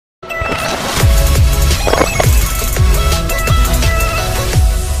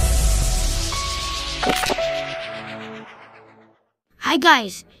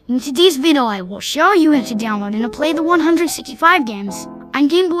guys, in today's video I will show you how to download and play the 165 games on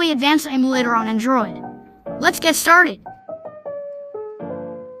Game Boy Advance emulator on Android. Let's get started.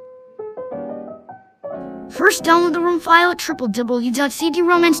 First, download the ROM file at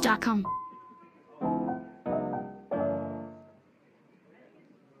www.cdromance.com.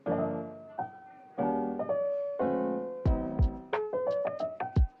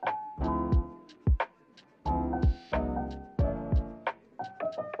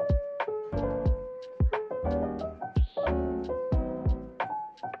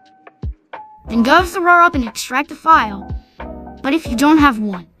 Then go to the RAR up and extract the file. But if you don't have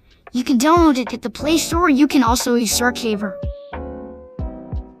one, you can download it at the Play Store, or you can also use AETHER.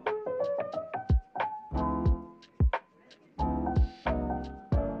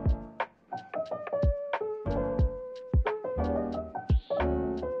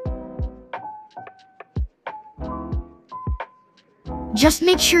 Just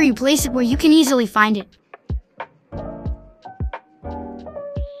make sure you place it where you can easily find it.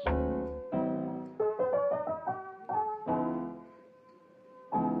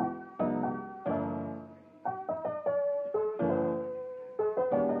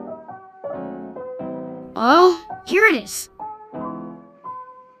 Oh, here it is.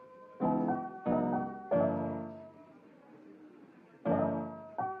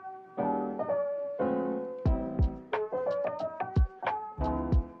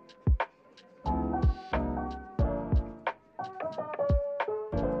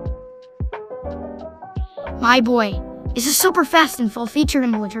 myboy is a super fast and full-featured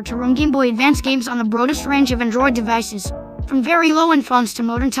emulator to run Game Boy Advance games on the broadest range of Android devices, from very low-end phones to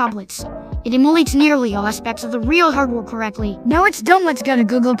modern tablets. It emulates nearly all aspects of the real hardware correctly. Now it's done, let's go to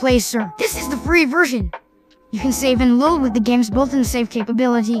Google Play Store. This is the free version. You can save and load with the game's built-in save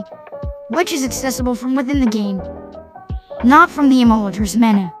capability, which is accessible from within the game, not from the emulator's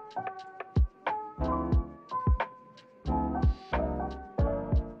menu.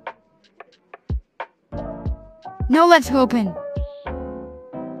 Now let's open.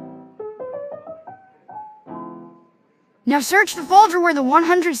 Now search the folder where the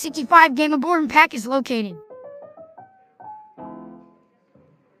 165 Gameboy ROMPACK is located.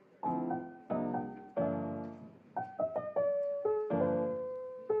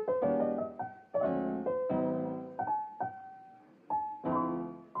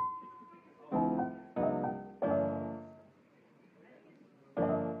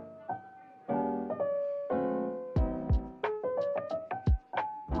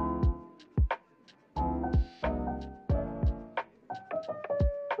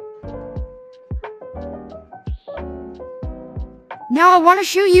 Now I want to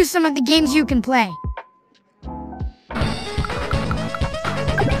show you some of the games you can play.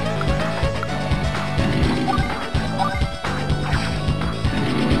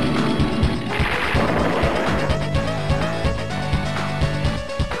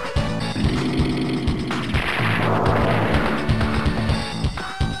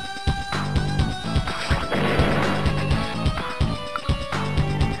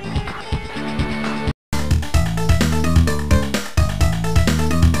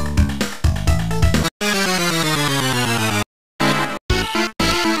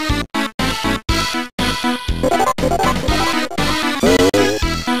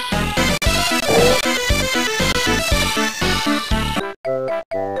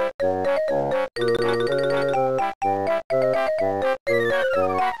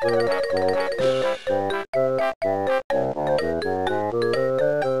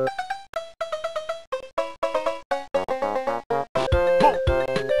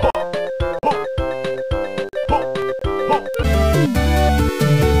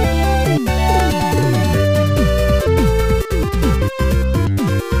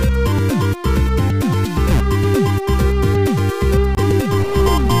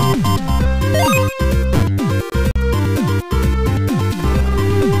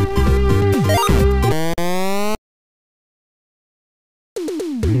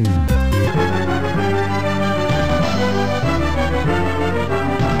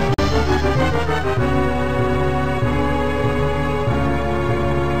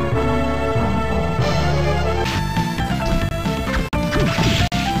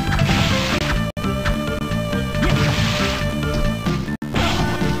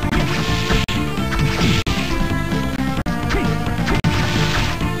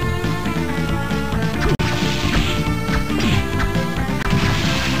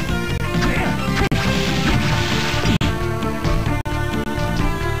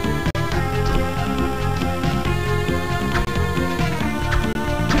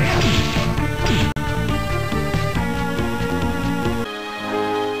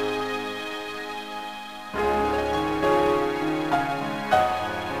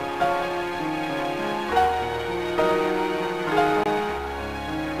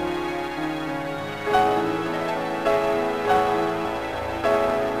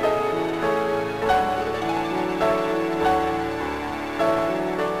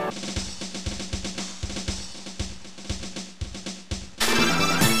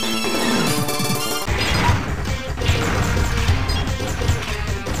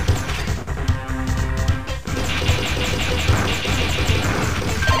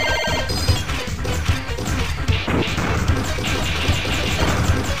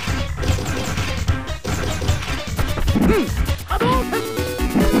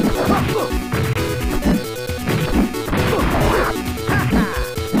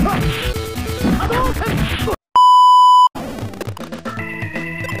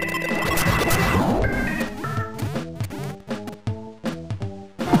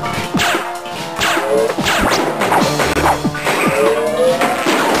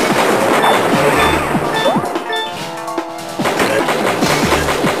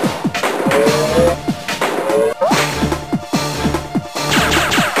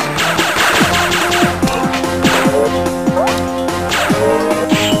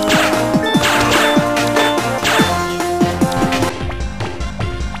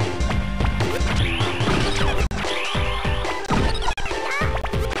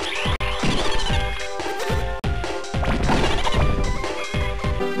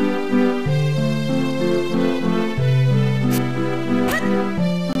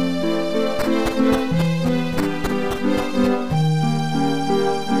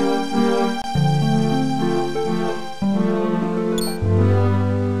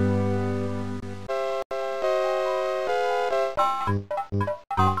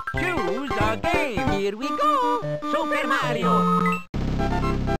 Choose a game. Here we go. Super Mario.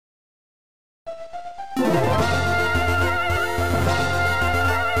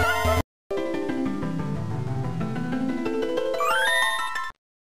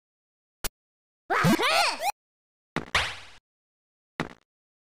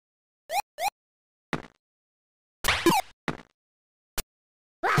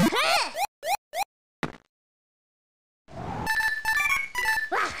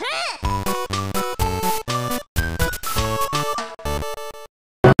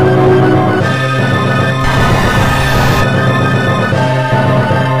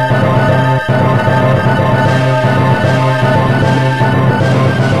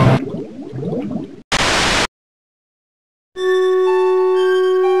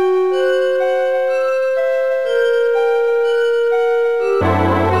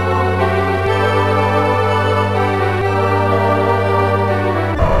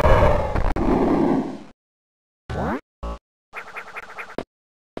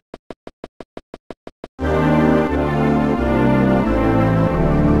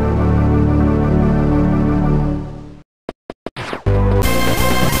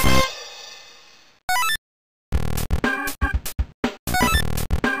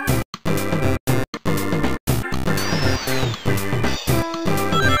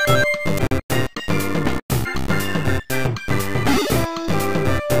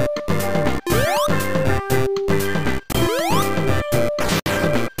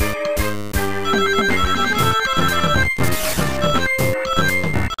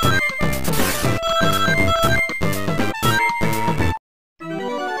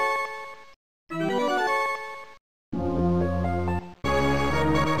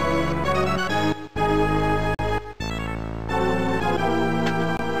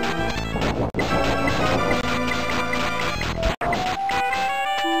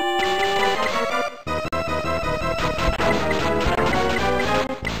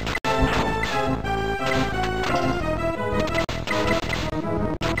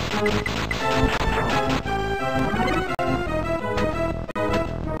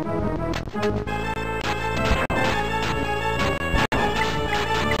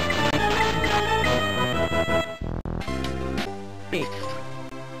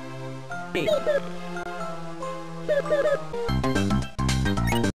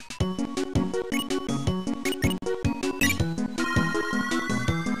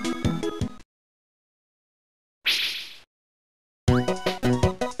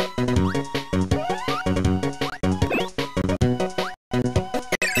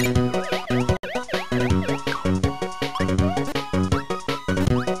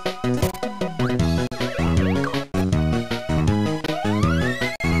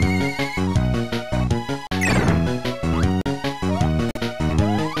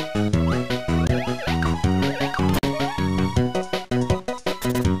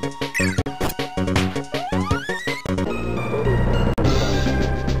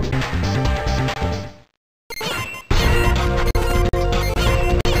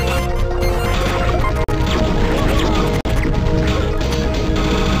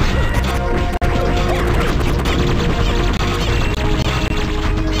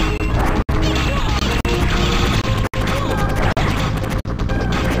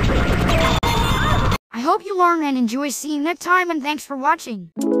 I hope you learn and enjoy. See you next time, and thanks for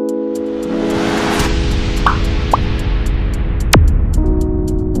watching.